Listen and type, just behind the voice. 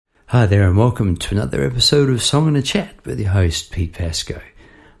Hi there and welcome to another episode of Song and a Chat with your host Pete Pascoe.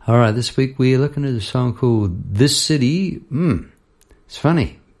 Alright, this week we're looking at a song called This City. It's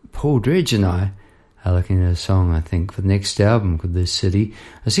funny, Paul Dredge and I are looking at a song I think for the next album called This City.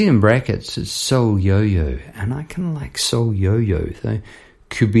 I see in brackets it's Soul Yo-Yo and I kind of like Soul Yo-Yo, so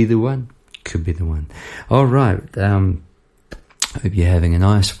could be the one. Alright, hope you're having a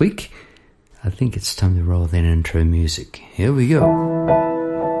nice week. I think it's time to roll that intro music. Here we go.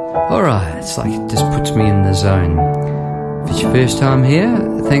 Alright, it's like it just puts me in the zone. If it's your first time here,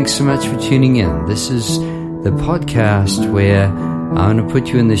 thanks so much for tuning in. This is the podcast where I'm going to put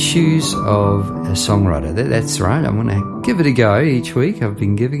you in the shoes of a songwriter. That's right, I'm going to give it a go each week. I've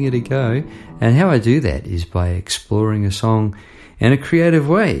been giving it a go. And how I do that is by exploring a song in a creative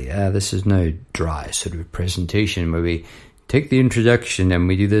way. This is no dry sort of presentation where we take the introduction and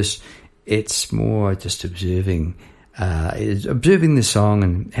we do this. It's more just observing the song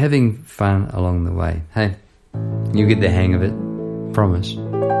and having fun along the way. Hey, you get the hang of it, promise.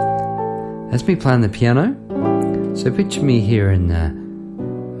 That's me playing the piano. So picture me here in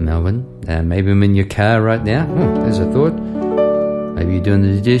Melbourne. Maybe I'm in your car right now. There's a thought. Maybe you're doing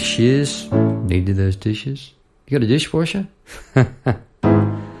the dishes. Needed those dishes. You got a dishwasher?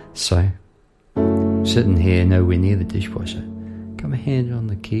 So, sitting here nowhere near the dishwasher. Got my hand on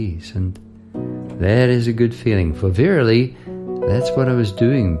the keys, and that is a good feeling, for verily, that's what I was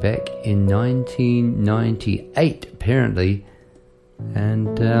doing back in 1998, apparently.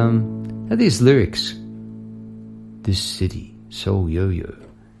 And had these lyrics, This City, Soul Yo-Yo.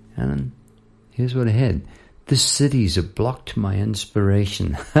 And here's what I had. This city's a block to my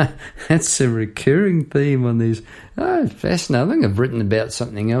inspiration. That's a recurring theme on these. Oh, it's fascinating. I think I've written about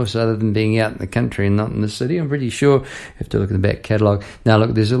something else other than being out in the country and not in the city. I'm pretty sure. You have to look at the back catalogue. Now,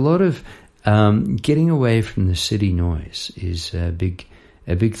 look, there's a lot of getting away from the city noise is a big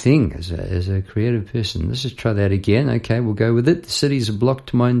thing as a creative person. Let's just try that again. Okay, we'll go with it. The city's a block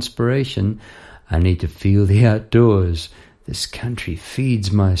to my inspiration. I need to feel the outdoors. This country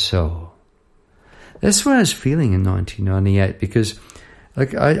feeds my soul. That's what I was feeling in 1998 because,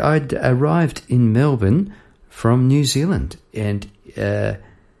 like, I'd arrived in Melbourne from New Zealand, and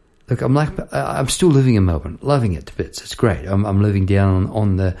look, I'm still living in Melbourne, loving it to bits. It's great. I'm living down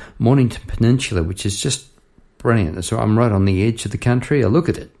on the Mornington Peninsula, which is just brilliant. So I'm right on the edge of the country. I look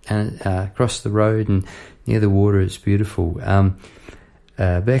at it and across the road and near the water. It's beautiful.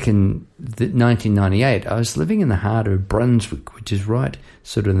 Back in 1998, I was living in the heart of Brunswick, which is right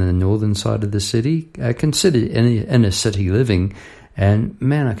sort of in the northern side of the city, considered inner city living. And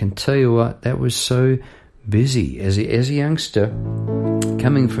man, I can tell you what, that was so busy. As a youngster,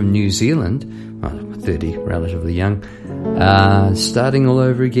 coming from New Zealand, 30, relatively young, starting all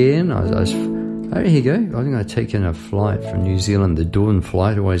over again. I was here you go. I think I'd taken a flight from New Zealand, the dawn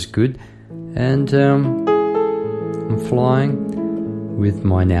flight, always good. And I'm flying with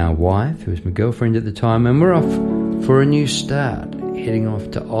my now wife, who was my girlfriend at the time, and we're off for a new start, heading off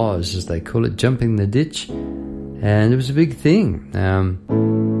to Oz, as they call it, jumping the ditch. And it was a big thing,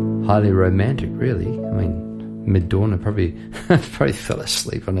 highly romantic, really. I mean, mid-dawn, I probably fell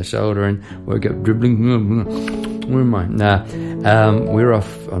asleep on the shoulder and woke up dribbling. Where am I? We're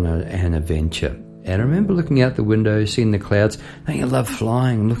off on an adventure. And I remember looking out the window, seeing the clouds. I love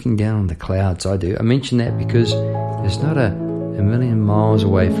flying and looking down on the clouds. I do. I mention that because there's not a million miles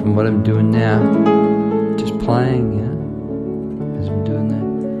away from what I'm doing now. Just playing, as I'm doing that.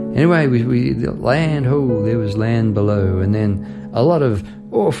 Anyway, we land. Oh, there was land below, and then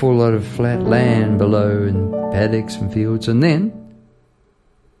awful lot of flat land below, and paddocks and fields, and then,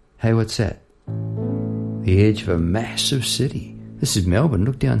 hey, what's that? The edge of a massive city. This is Melbourne.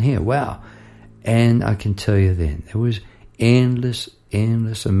 Look down here. Wow. And I can tell you then, there was endless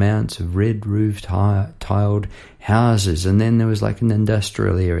amounts of red-roofed, tiled houses, and then there was like an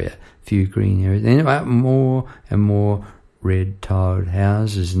industrial area, a few green areas, and more and more red-tiled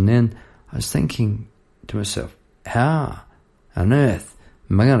houses. And then I was thinking to myself, how on earth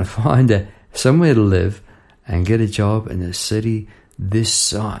am I going to find somewhere to live and get a job in a city this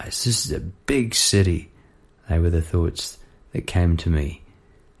size? This is a big city. They were the thoughts that came to me.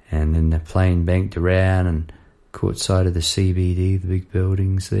 And then the plane banked around and caught sight of the CBD, the big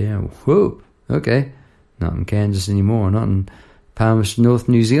buildings there. Whoa, okay. Not in Kansas anymore, not in Palmerston North,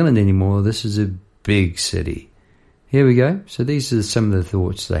 New Zealand anymore. This is a big city. Here we go. So these are some of the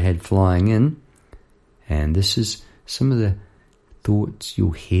thoughts I had flying in. And this is some of the thoughts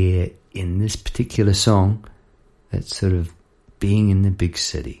you'll hear in this particular song that's sort of being in the big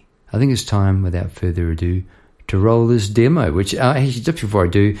city. I think it's time, without further ado, to roll this demo, which actually, just before I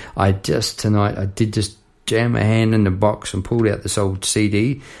do, I did just jammed my hand in the box and pulled out this old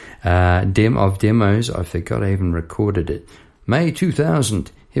CD of demos. I forgot I even recorded it. May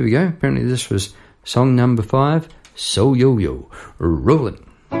 2000. Here we go. Apparently this was song number 5, So Yo-Yo, rolling.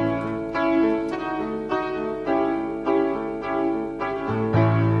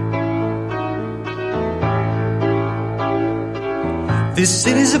 This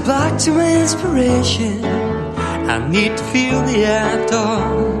city's a block to my inspiration. I need to feel the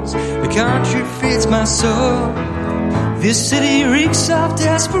outdoors. The country feeds my soul. This city reeks of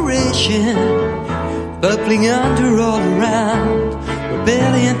desperation, bubbling under all around. We're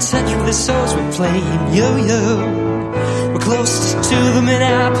barely in touch with the souls. We're playing yo-yo. We're close to them in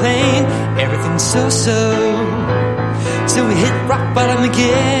our pain. Everything's so-so, till we hit rock bottom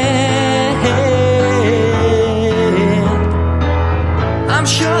again. I'm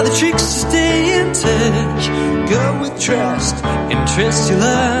sure the trick's to stay in touch. Go with trust and trust you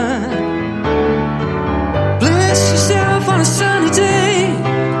learn. Bless yourself on a sunny day.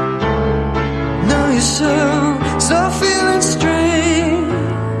 Know you're so feeling strange.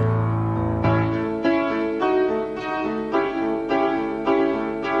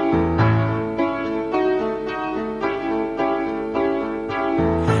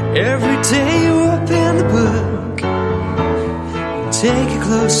 Every day you open the book, take a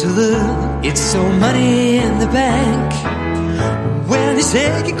closer look. It's so money in the bank. When you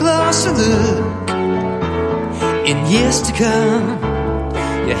take a closer look, in years to come,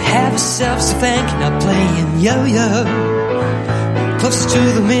 you have yourself to thank. Not playing yo-yo, closer to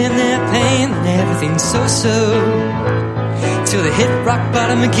them in their pain, and everything's so-so, till they hit rock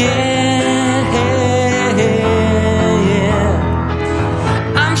bottom again.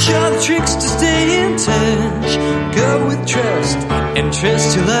 I'm sure the trick's to stay in touch. Go with trust and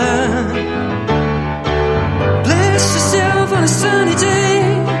trust you learn. Bless yourself on a sunny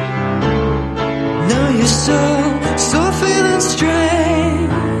day. Know you're so feeling strange.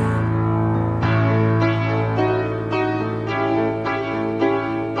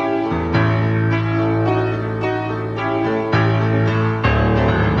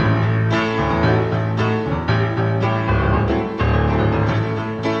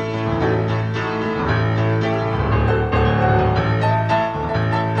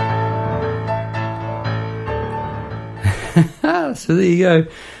 So there you go.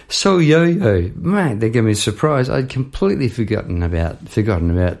 So Yo-Yo, man, they gave me a surprise. I'd completely forgotten about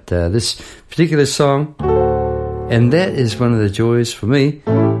this particular song, and that is one of the joys for me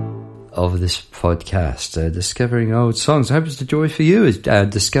of this podcast, discovering old songs. I hope it's a joy for you,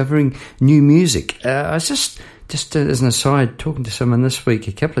 discovering new music. I was just as an aside, talking to someone this week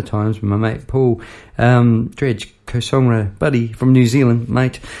a couple of times with my mate Paul Dredge, co-songwriter buddy from New Zealand,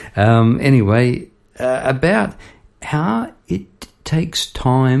 mate. About how it takes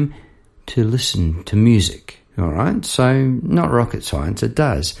time to listen to music. All right, so not rocket science. It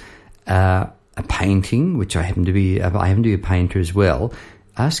does. A painting, which I happen to be a painter as well.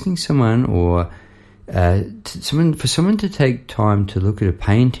 Asking someone for someone to take time to look at a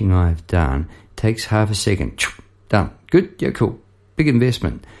painting I've done takes half a second. Done. Good. Yeah. Cool. Big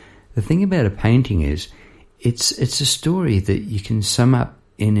investment. The thing about a painting is, it's a story that you can sum up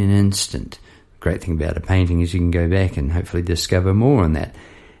in an instant. Great thing about a painting is you can go back and hopefully discover more on that.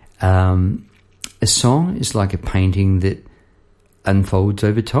 A song is like a painting that unfolds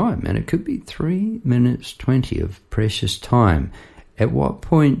over time, and it could be 3 minutes 20 of precious time. At what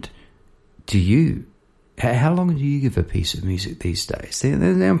point how long do you give a piece of music these days?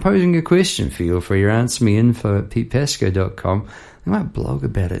 I'm posing a question for you. For your answer me info at petepasco.com. I might blog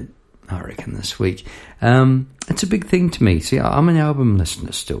about it, I reckon, this week. It's a big thing to me. See, I'm an album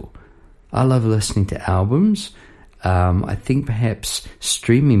listener still. I love listening to albums. I think perhaps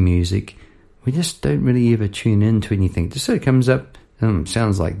streaming music, we just don't really ever tune into anything. Just so it comes up,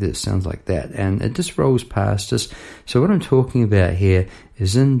 sounds like this, sounds like that, and it just rolls past us. So what I'm talking about here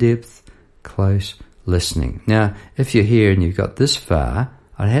is in-depth, close listening. Now, if you're here and you've got this far,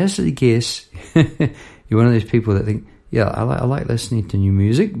 I'd hazard a guess you're one of those people that think, yeah, I like listening to new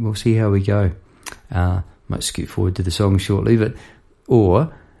music. We'll see how we go. Might skip forward to the song shortly,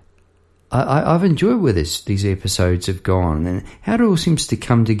 or I've enjoyed where these episodes have gone and how it all seems to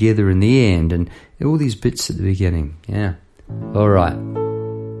come together in the end, and all these bits at the beginning. Yeah. All right.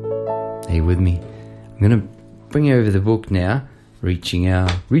 Are you with me? I'm going to bring you over the book now. Reach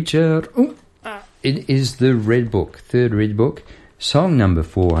out. Oh, it is the Red Book, third Red Book, song number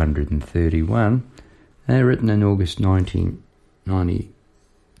 431. Written in August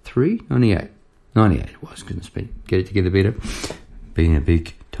 1993, 98 it was. Goodness me, get it together better. Been a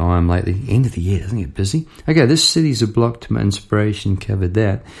big time lately. End of the year, doesn't get busy. Okay, this city's a block to my inspiration, covered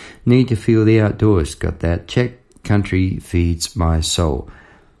that. Need to feel the outdoors, got that. Check, country feeds my soul.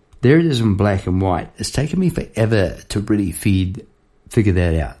 There it is in black and white. It's taken me forever to really figure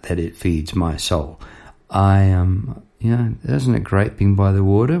that out, that it feeds my soul. Isn't it great being by the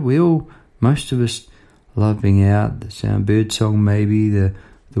water? Most of us love being out, the sound bird song maybe, the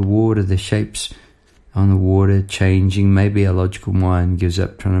water, the shapes on the water changing. Maybe our logical mind gives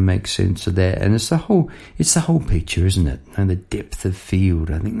up trying to make sense of that. And it's the whole picture, isn't it? And the depth of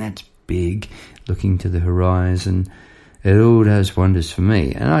field, I think that's big, looking to the horizon. It all does wonders for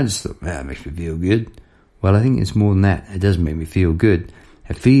me. And I just thought, it makes me feel good. Well, I think it's more than that. It doesn't make me feel good.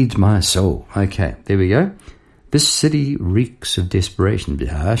 It feeds my soul. Okay, there we go. This city reeks of desperation. A bit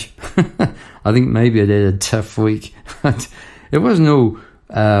harsh. I think maybe I had a tough week. It wasn't all,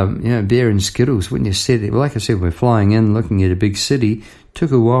 beer and Skittles. When you said it, like I said, we're flying in, looking at a big city.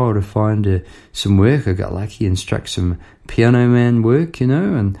 Took a while to find some work. I got lucky and struck some piano man work,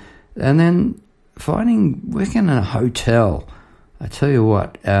 and then finding working in a hotel. I tell you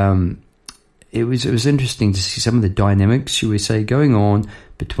what, it was interesting to see some of the dynamics, shall we say, going on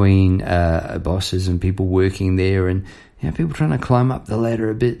between bosses and people working there, and people trying to climb up the ladder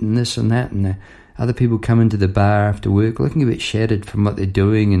a bit and this and that, and other people come into the bar after work looking a bit shattered from what they're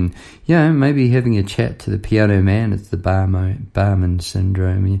doing, and maybe having a chat to the piano man. It's the barman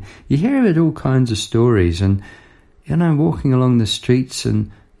syndrome. You hear about all kinds of stories, and walking along the streets,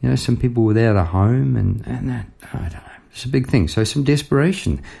 and some people without a home, and that, I don't know. It's a big thing. So some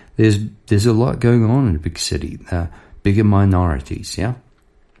desperation. There's a lot going on in a big city. Bigger minorities, yeah?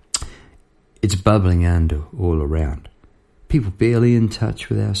 It's bubbling under all around. People barely in touch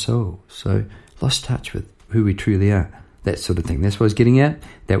with our souls. So lost touch with who we truly are. That sort of thing. That's what I was getting at.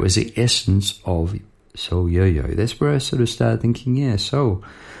 That was the essence of Soul Yo-Yo. That's where I sort of started thinking, soul.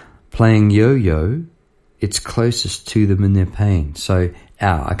 Playing yo-yo, it's closest to them in their pain. So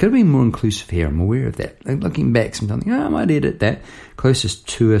I could have been more inclusive here. I'm aware of that. Like looking back, sometimes I might edit that. Closest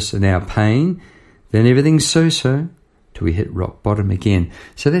to us in our pain, then everything's so-so till we hit rock bottom again.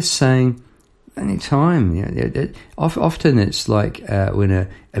 So that's saying any time. Often it's like when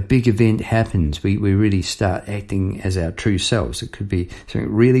a big event happens, we really start acting as our true selves. It could be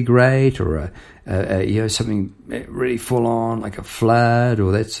something really great, or something really full on, like a flood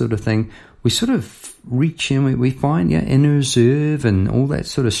or that sort of thing. We sort of reach in, we find inner reserve and all that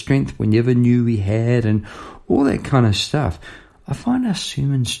sort of strength we never knew we had, and all that kind of stuff. I find us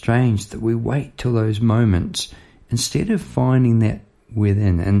humans strange that we wait till those moments instead of finding that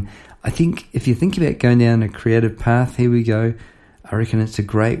within. And I think if you think about going down a creative path, here we go, I reckon it's a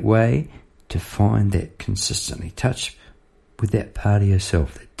great way to find that consistently. Touch with that part of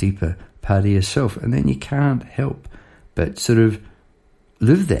yourself, that deeper part of yourself, and then you can't help but sort of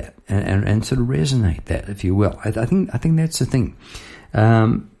live that and sort of resonate that, if you will. I think that's the thing.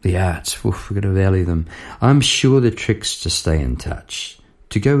 The arts, we've got to value them. I'm sure the trick's to stay in touch,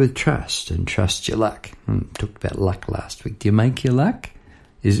 to go with trust and trust your luck. Talked about luck last week. Do you make your luck?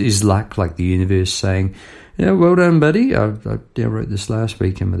 Is luck like the universe saying, well done, buddy. I wrote this last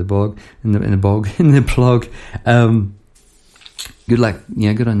week in the blog. Good luck.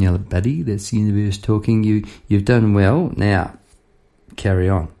 Good on you, buddy. That's the universe talking. You've done well. Now, carry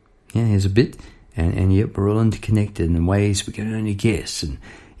on. Here's a bit. And yet we're all interconnected in ways we can only guess. And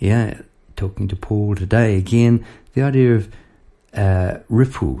talking to Paul today again, the idea of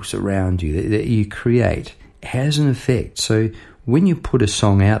ripples around you that you create has an effect. So when you put a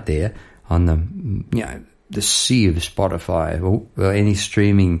song out there on the sea of Spotify or any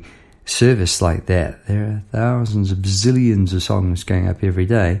streaming service like that, there are thousands of zillions of songs going up every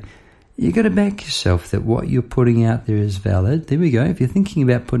day. You got to back yourself that what you're putting out there is valid. There we go. If you're thinking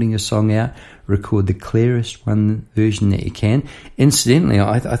about putting a song out, record the clearest version that you can. Incidentally,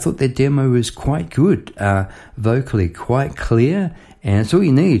 I thought that demo was quite good, vocally quite clear, and it's all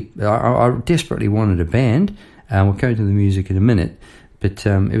you need. I desperately wanted a band. We'll go to the music in a minute, but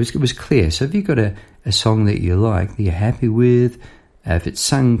it was clear. So if you've got a song that you like, that you're happy with, if it's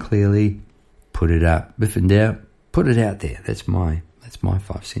sung clearly, put it up. If in doubt, put it out there. That's my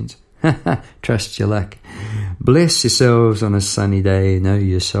 5 cents. Trust your luck. Bless yourselves on a sunny day. Know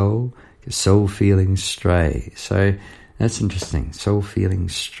your soul. Your soul feeling stray. So that's interesting. Soul feeling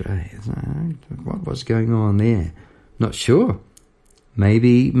stray. What's going on there? Not sure.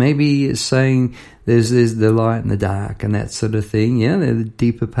 Maybe it's saying there's the light and the dark and that sort of thing. They're the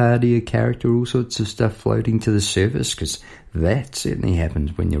deeper part of your character. All sorts of stuff floating to the surface, because that certainly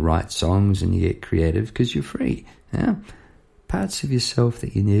happens when you write songs and you get creative, because you're free. Parts of yourself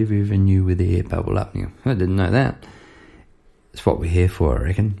that you never even knew were there bubble up. I didn't know that. It's what we're here for, I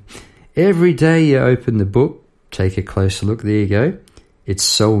reckon. Every day you open the book, take a closer look. There you go. It's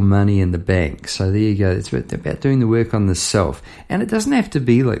soul money in the bank. So there you go. It's about doing the work on the self. And it doesn't have to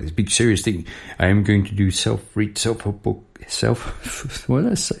be like this big serious thing. I am going to do self-help books. So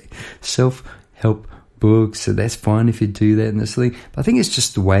that's fine if you do that in this thing. But I think it's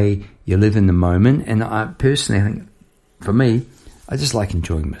just the way you live in the moment. And I personally think, for me, I just like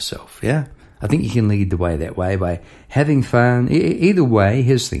enjoying myself. Yeah. I think you can lead the way that way by having fun. Either way,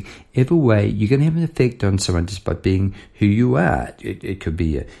 here's the thing. Either way, you can have an effect on someone just by being who you are. It could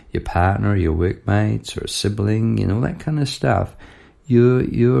be your partner, your workmates, or a sibling, all that kind of stuff. You're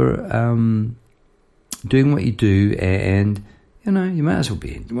doing what you do, and we might as well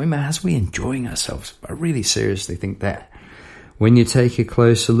be enjoying ourselves. I really seriously think that. When you take a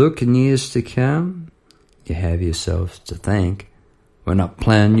closer look in years to come, you have yourselves to thank. We're not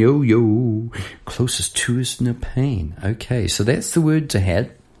playing yo-yo, closest to us in the pain. Okay, so that's the words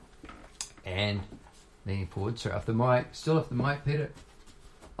ahead. And leaning forward, sorry, off the mic. Still off the mic, Peter.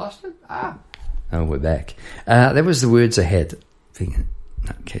 Lost it? Oh, we're back. That was the words ahead.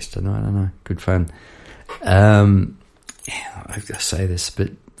 Case tonight, I don't know. Good fun. I've got to say this, but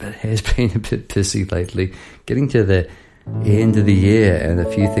it has been a bit busy lately. Getting to the end of the year and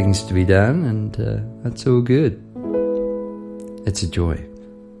a few things to be done, and that's all good. It's a joy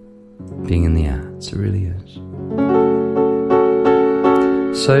being in the arts, it really is.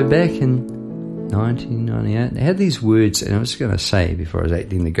 So back in 1998, I had these words, and I was going to say before I was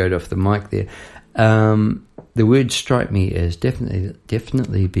acting the goat off the mic there, the words strike me as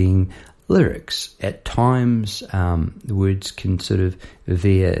definitely being lyrics. At times, the words can sort of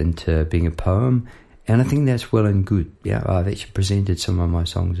veer into being a poem, and I think that's well and good. Yeah, I've actually presented some of my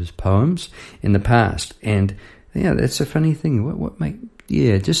songs as poems in the past, and yeah, that's a funny thing.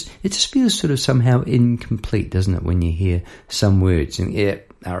 It just feels sort of somehow incomplete, doesn't it, when you hear some words? And yeah,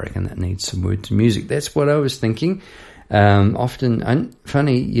 I reckon that needs some words and music. That's what I was thinking. Often,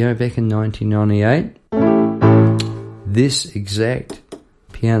 funny, back in 1998, this exact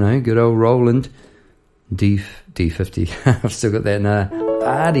piano, good old Roland D50, I've still got that now,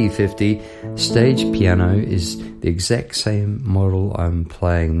 RD50 stage piano is the exact same model I'm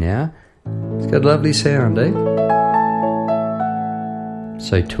playing now. It's got a lovely sound, eh?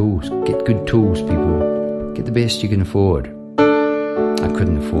 So tools, get good tools, people. Get the best you can afford. I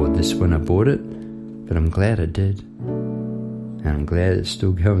couldn't afford this when I bought it, but I'm glad I did. And I'm glad it's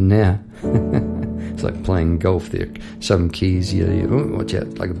still going now. It's like playing golf there. Some keys, watch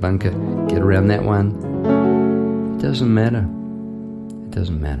out, like a bunker. Get around that one. It doesn't matter.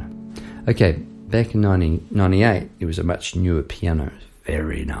 Okay, back in 1998, it was a much newer piano.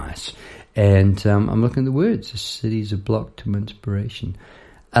 Very nice. And I'm looking at the words. The city's a block to inspiration.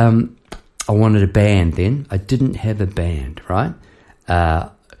 I wanted a band then. I didn't have a band, right?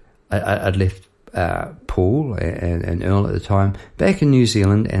 I'd left Paul and Earl at the time back in New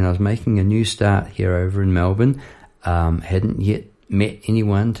Zealand, and I was making a new start here over in Melbourne. Hadn't yet met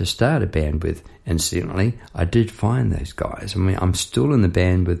anyone to start a band with. Incidentally, I did find those guys. I mean, I'm still in the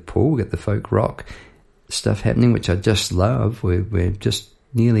band with Paul. We've got the folk rock stuff happening, which I just love. We're just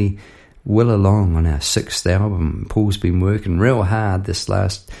nearly well along on our 6th album. Paul's been working real hard this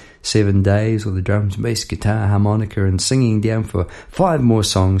last 7 days with the drums, bass, guitar, harmonica, and singing down for 5 more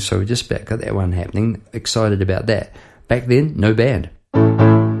songs. So we just about got that one happening. Excited about that. Back then, no band.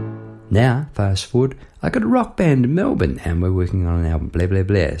 Now, fast forward, I got a rock band in Melbourne, and we're working on an album, blah, blah,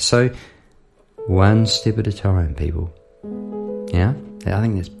 blah. So, one step at a time, people. Yeah? I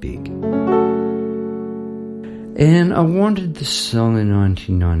think that's big. And I wanted the song in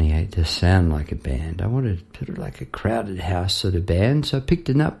 1998 to sound like a band. I wanted sort of like a crowded house sort of band. So I picked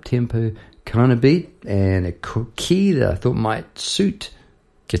an up-tempo kind of beat and a key that I thought might suit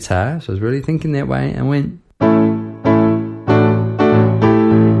guitar. So I was really thinking that way. I went...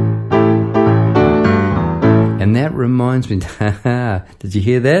 And that reminds me... Did you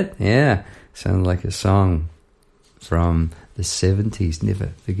hear that? Yeah. Sounded like a song from... the 70s. Never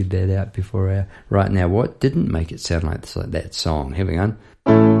figured that out before. Right now, what didn't make it sound like that song? Here we go.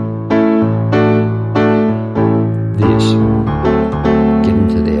 This. Get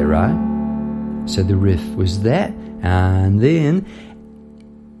into there, right? So the riff was that, and then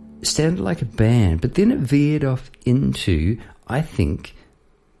it sounded like a band, but then it veered off into, I think,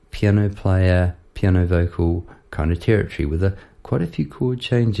 piano player, piano vocal kind of territory with quite a few chord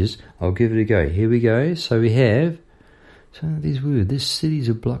changes. I'll give it a go. Here we go. So we have... So these words, this city's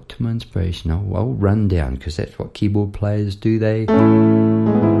a block to my inspiration. I'll run down, because that's what keyboard players do. They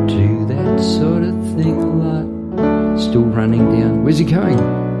do that sort of thing a lot. Still running down. Where's he going?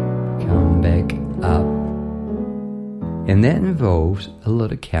 Come back up. And that involves a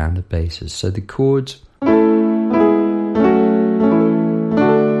lot of counter basses. So the chords, the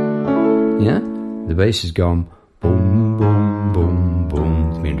bass is going boom, boom, boom,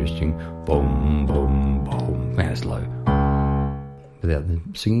 boom. It's interesting. Boom, boom, boom. That's low. Without the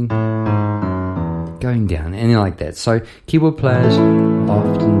singing. Going down, anything like that. So keyboard players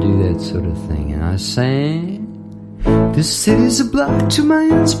often do that sort of thing. And I sang, this city's a block to my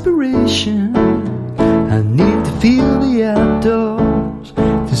inspiration. I need to feel the outdoors.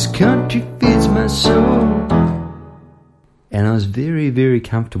 This country feeds my soul. And I was very, very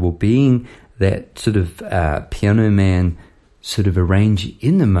comfortable being that sort of piano man, sort of arranger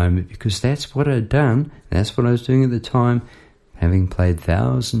in the moment, because that's what I'd done. That's what I was doing at the time, having played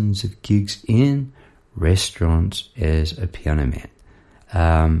thousands of gigs in restaurants as a piano man.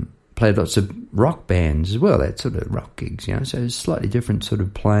 Played lots of rock bands as well, that sort of rock gigs, so it's slightly different sort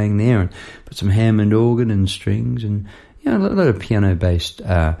of playing there, and put some Hammond organ and strings, and a lot of piano-based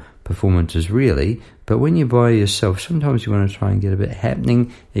performances really. But when you're by yourself, sometimes you want to try and get a bit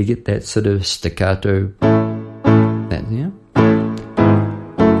happening. You get that sort of staccato, that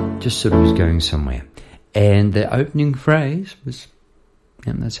just sort of was going somewhere. And the opening phrase was,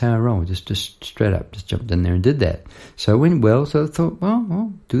 that's how I roll, just straight up, just jumped in there and did that. So it went well, so I thought, well,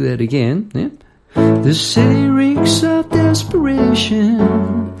 I'll do that again. The city reeks of desperation,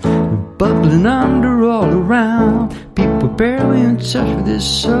 bubbling under all around, people barely in touch with their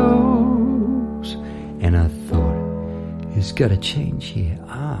souls. And I thought, it's got to change here.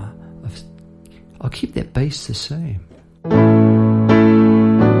 I'll keep that bass the same.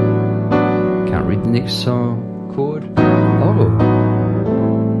 Can't read the next song chord.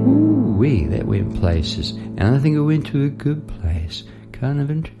 Ooh-wee, that went places. And I think it went to a good place. Kind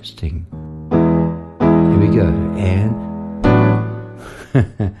of interesting. Here we go. And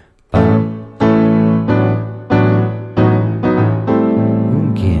bum.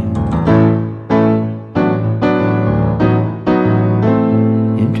 Again.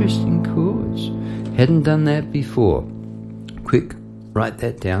 Interesting chords. Hadn't done that before. Quick, write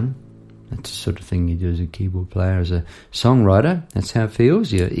that down. That's the sort of thing you do as a keyboard player, as a songwriter. That's how it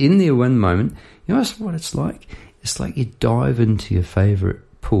feels. You're in there one moment. You know what it's like? It's like you dive into your favourite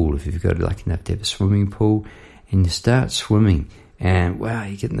pool, if you've got lucky enough to have a swimming pool, and you start swimming, and wow,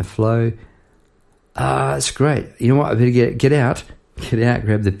 you get in the flow. It's great. You know what? I better get out,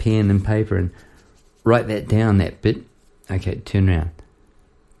 grab the pen and paper and write that down, that bit. Okay, turn around.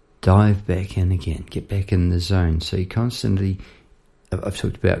 Dive back in again. Get back in the zone. So you constantly... I've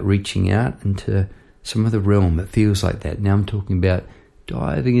talked about reaching out into some other realm that feels like that. Now I'm talking about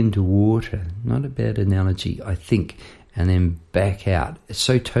diving into water. Not a bad analogy, I think. And then back out. It's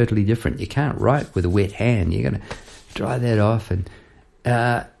so totally different. You can't write with a wet hand. You're going to dry that off. And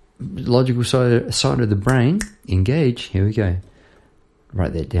logical side of the brain, engage. Here we go.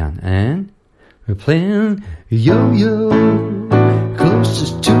 Write that down. And we're playing yo-yo,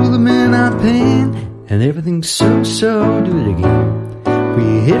 closest to the man I pain, and everything's so. Do it again. We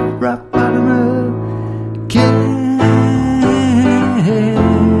hit rock bottom again.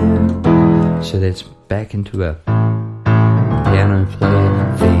 So that's back into a piano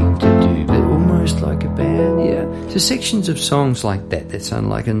player thing to do, but almost like a band, So sections of songs like that sound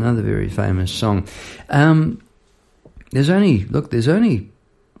like another very famous song. There's only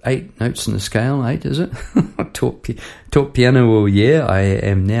 8 notes in the scale. 8, is it? taught piano all year. I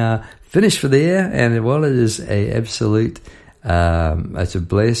am now finished for the year, and while it is a absolute it's a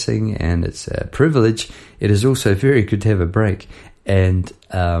blessing and it's a privilege, it is also very good to have a break. And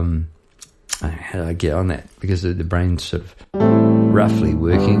how do I get on that? Because the brain's sort of roughly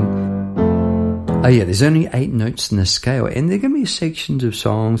working. There's only 8 notes in the scale, and there are going to be sections of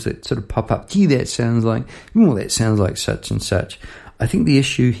songs that sort of pop up. Gee, that sounds like such and such. I think the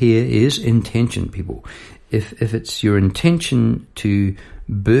issue here is intention, people. If it's your intention to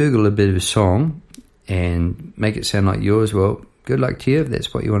burgle a bit of a song and make it sound like yours, well, good luck to you if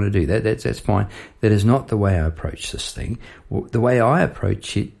that's what you want to do. That's fine. That is not the way I approach this thing. The way I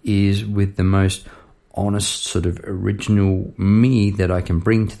approach it is with the most honest sort of original me that I can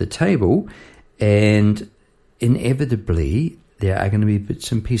bring to the table, and inevitably there are going to be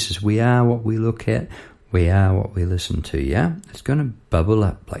bits and pieces. We are what we look at. We are what we listen to, It's going to bubble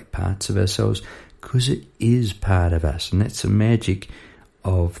up like parts of ourselves because it is part of us, and that's the magic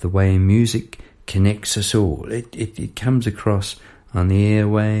of the way music connects us all. It comes across on the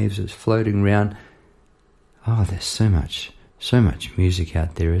airwaves, it's floating around. There's so much music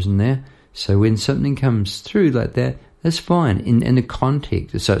out there, isn't there? So when something comes through like that, that's fine. In the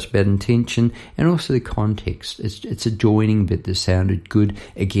context, so it's about intention and also the context. It's a joining bit that sounded good.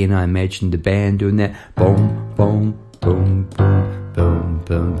 Again, I imagined the band doing that. Boom, boom, boom, boom, boom,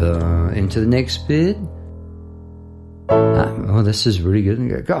 boom, boom. Into the next bit. Oh, this is really good.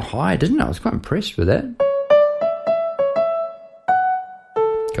 It got high, didn't it? I was quite impressed with that.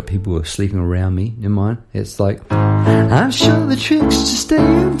 Got people who are sleeping around me. Never mind. It's like, I've shown the tricks to stay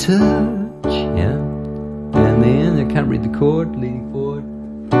in touch. Yeah. And then I can't read the chord, leaning forward.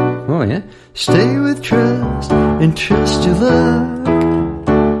 Oh, yeah. Stay with trust and trust your luck.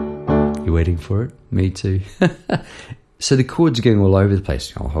 You waiting for it? Me too. So the chords are going all over the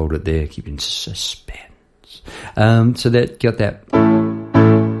place. I'll hold it there, keep it in suspense. So that got that.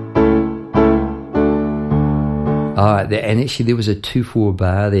 And actually there was a 2/4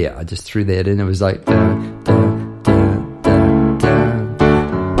 bar there. I just threw that in. It was like da, da, da, da, da,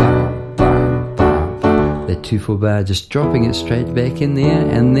 ba, ba, ba. That 2/4 bar, just dropping it straight back in there.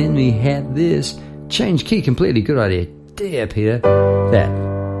 And then we had this change key completely. Good idea. There, Peter. That.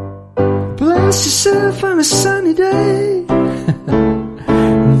 Bless yourself on a sunny day.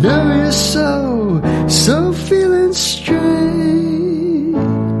 Know you're so feeling straight.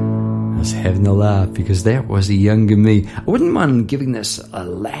 I was having a laugh because that was a younger me. I wouldn't mind giving this a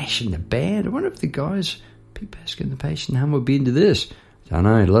lash in the band. I wonder if the guys, Pete Pasco and the Patient Hum, would be into this. I don't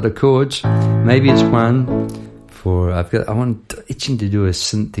know, a lot of chords. Maybe it's one for, I'm itching to do a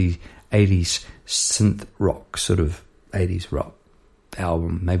synthy 80s synth rock, sort of 80s rock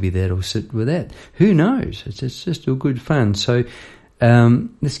album. Maybe that'll sit with that. Who knows? It's just all good fun. So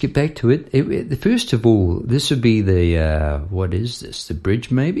let's get back to it. First of all, this would be the what is this? The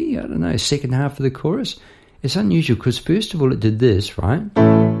bridge, maybe? I don't know. Second half of the chorus. It's unusual because first of all it did this, right?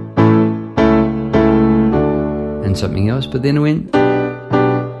 And something else, but then it went.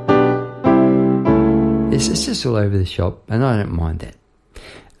 It's just all over the shop, and I don't mind that.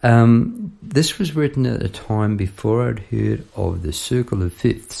 This was written at a time before I'd heard of the Circle of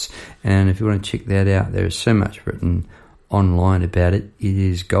Fifths, and if you want to check that out, there is so much written online about it. It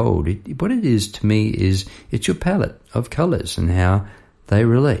is gold. What it is to me is it's your palette of colours and how they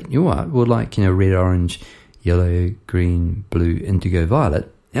relate. You know what? Well, like, red, orange, yellow, green, blue, indigo,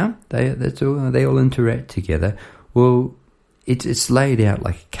 violet. Yeah, they all interact together. Well, it's laid out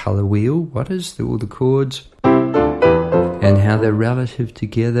like a colour wheel. What is all the chords and how they're relative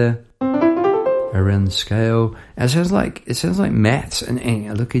together around the scale. It sounds like maths,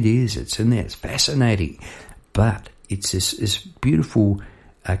 and look, it is. It's in there. It's fascinating, but it's this beautiful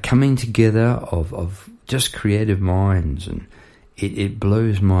coming together of just creative minds, and it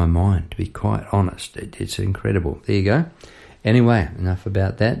blows my mind, to be quite honest. It's incredible. There you go. Anyway, enough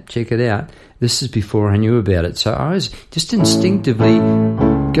about that. Check it out. This is before I knew about it, so I was just instinctively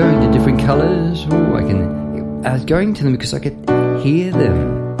going to different colours. I was going to them because I could hear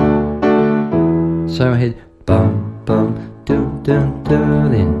them. So I had bum bum dum dum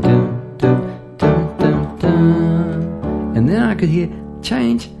dum, then dum dum dum dum dum, and then I could hear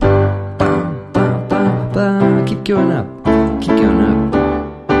change. Bum bum bum bum. Keep going up, keep going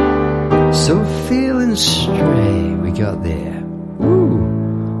up. So feeling stray, we got there.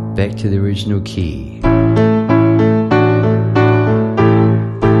 Woo! Back to the original key.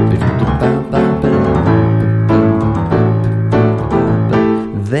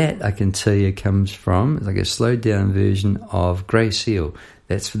 That, I can tell you, comes from, it's like a slowed down version of Grey Seal.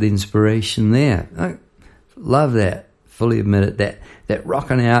 That's for the inspiration there. I love that. Fully admit it. That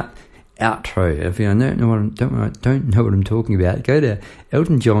rocking out outro. If you don't know what I'm talking about, go to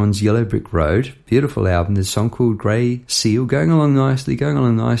Elton John's Yellow Brick Road. Beautiful album. There's a song called Grey Seal. Going along nicely.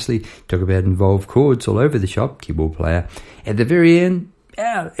 Talk about involved chords all over the shop. Keyboard player. At the very end,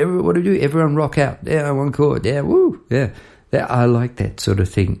 what do we do? Everyone rock out. Yeah, one chord. Yeah, woo. Yeah. I like that sort of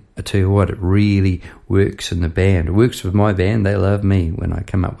thing. I tell you what, it really works in the band. It works with my band. They love me when I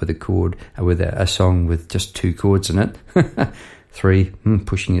come up with a chord, with a song with just 2 chords in it. 3,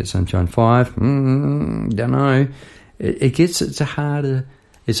 Pushing It Sunshine. 5, don't know. It's a harder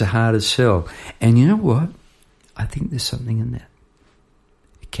sell. And you know what? I think there's something in that.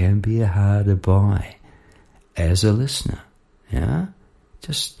 It can be a harder buy as a listener. Yeah,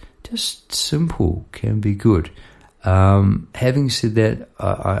 just simple can be good. Having said that,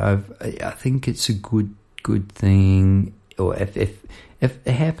 I think it's a good thing, or if it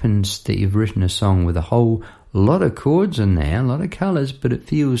happens that you've written a song with a whole lot of chords in there, a lot of colours, but it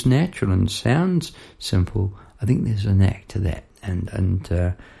feels natural and sounds simple, I think there's a knack to that,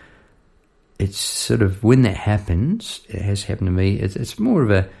 and it's sort of, when that happens, it has happened to me, it's more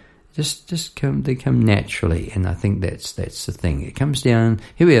of a they come naturally, and I think that's the thing. It comes down.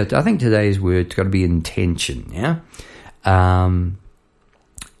 Here we are. I think today's word's got to be intention. Yeah,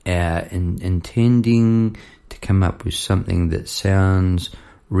 intending to come up with something that sounds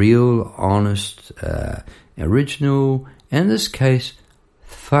real, honest, original, and in this case,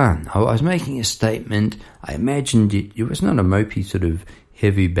 fun. I was making a statement. I imagined it was not a mopey sort of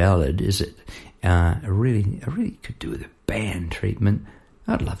heavy ballad, is it? I really could do with a band treatment.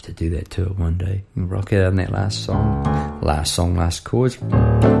 I'd love to do that to it one day. And rock out on that last song, last chords.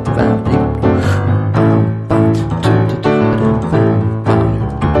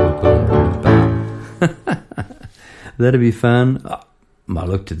 That'd be fun. I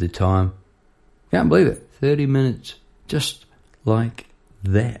looked at the time. Can't believe it. 30 minutes. Just like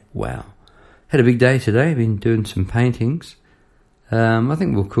that. Wow. Had a big day today. Been doing some paintings. I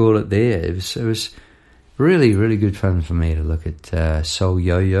think we'll call it there. It was really, really good fun for me to look at Soul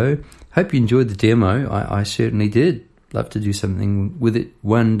Yo-Yo. Hope you enjoyed the demo. I certainly did. Love to do something with it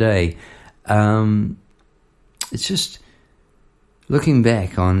one day. It's just looking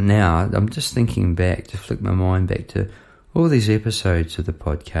back on now, I'm just thinking back to flick my mind back to all these episodes of the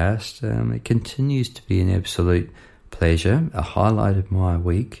podcast. It continues to be an absolute pleasure, a highlight of my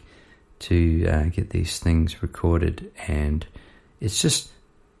week to get these things recorded, and it's just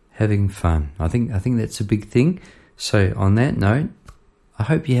having fun. I think that's a big thing. So on that note, I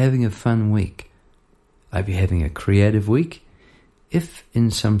hope you're having a fun week. I hope you're having a creative week. If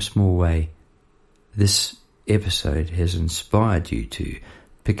in some small way this episode has inspired you to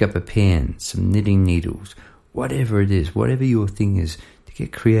pick up a pen, some knitting needles, whatever it is, whatever your thing is, to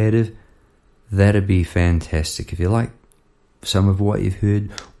get creative, that'd be fantastic. If you like some of what you've heard,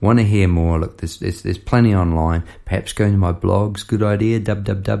 want to hear more, look, there's plenty online. Perhaps going to my blogs, good idea,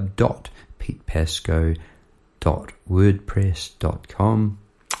 www.petepasco.wordpress.com.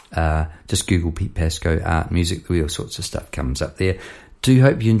 Just Google Pete Pasco art, music, all sorts of stuff comes up there. Do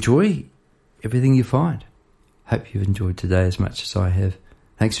hope you enjoy everything you find. Hope you've enjoyed today as much as I have.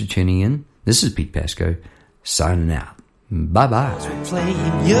 Thanks for tuning in. This is Pete Pasco, signing out. Bye-bye. We're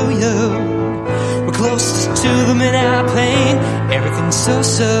playing yo-yo. We're closest to the midnight plane. Everything's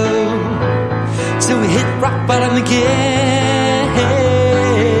so-so. Till we hit rock bottom again.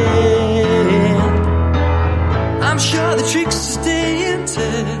 I'm sure the trick's to stay in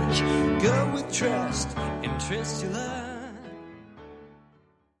touch. Go with trust and trust your love.